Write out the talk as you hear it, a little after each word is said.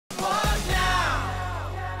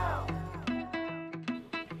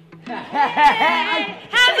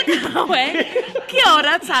How's it going? Kia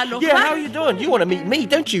ora, talofa. Yeah, how are you doing? You want to meet me,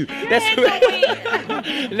 don't you? That's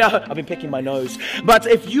No, I've been picking my nose. But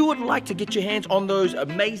if you would like to get your hands on those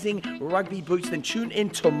amazing rugby boots, then tune in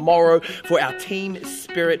tomorrow for our Team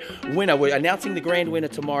Spirit winner. We're announcing the grand winner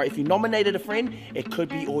tomorrow. If you nominated a friend, it could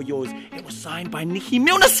be all yours. It was signed by Nikki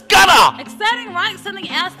Milner-Scudder. Exciting, right? Something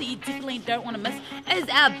else that you definitely don't want to miss is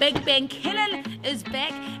our Big Bang Cannon is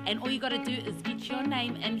back, and all you got to do is get your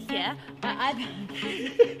name in here by either you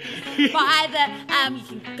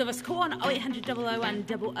can give us a call on 0800 001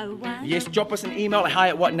 001. Yes, drop us an email at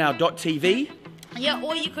hi@whatnow.tv. Yeah,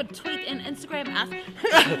 or you could tweet and Instagram us.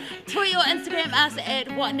 Tweet or Instagram us at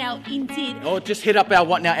whatnowNZ. Or just hit up our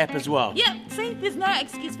What Now app as well. Yeah, see, there's no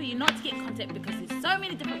excuse for you not to get in contact because there's so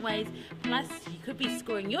many different ways. Plus, you could be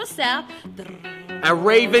scoring yourself a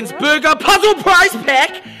Ravensburger puzzle prize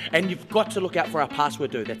pack. And you've got to look out for our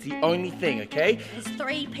password, dude. That's the only thing, okay? There's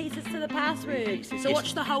 3 pieces to the password. So Yes.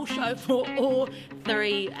 watch the whole show for all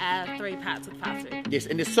three parts of the password. Yes,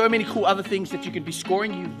 and there's so many cool other things that you can be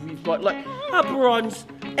scoring. We've got like a bronze,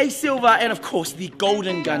 a silver, and of course the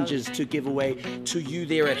golden gunges to give away to you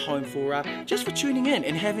there at home for just for tuning in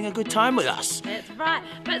and having a good time with us. That's right.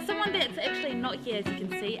 But someone that's actually not here, as you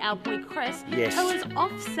can see, our boy Chris, Yes. who is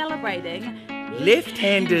off celebrating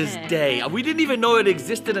Left-Handers Day. We didn't even know it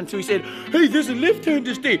existed until he said, "Hey, there's a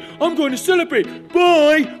Left-Handers Day. I'm going to celebrate.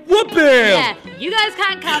 Bye. Whoop Yeah, you guys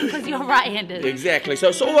can't come because you're right-handed. Exactly.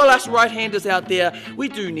 So all us right-handers out there, we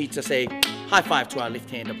do need to say high five to our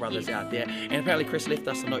left-hander brothers out there. And apparently Chris left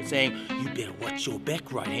us a note saying, "You better watch your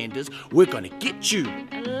back, right-handers. We're going to get you."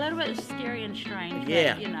 A little bit scary and strange,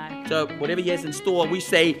 Yeah. but, you know. So whatever he has in store, we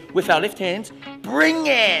say with our left hands, bring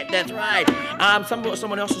it. That's right.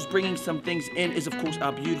 Someone else who's bringing some things in is of course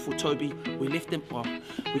our beautiful Toby. We left him. Well,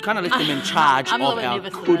 we kind of left him in charge I'm a of little our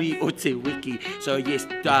nervous for Kuri Ute Wiki. So yes,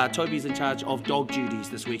 Toby's in charge of dog duties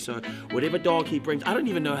this week. So whatever dog he brings, I don't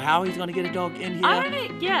even know how he's going to get a dog in here. I don't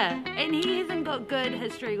know, yeah, and he hasn't got good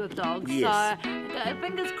history with dogs, Yes. so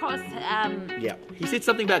fingers crossed. Yeah, he said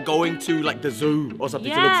something about going to like the zoo or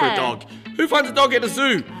something to look for a Yeah. dog. Who finds a dog at a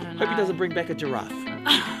zoo? I don't Hope he know. doesn't bring back a giraffe.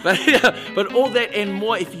 But all that and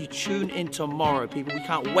more if you tune in tomorrow, people. We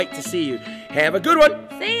can't wait to see you. Have a good one.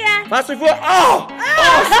 See ya! Fast forward. Oh,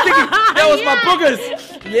 sticky. That was my boogers.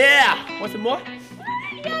 Yeah. Want some more?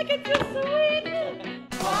 Yeah, I can just sweet.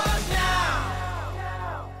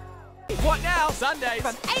 What Now? Sundays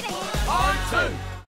From 8 a.m. on 2.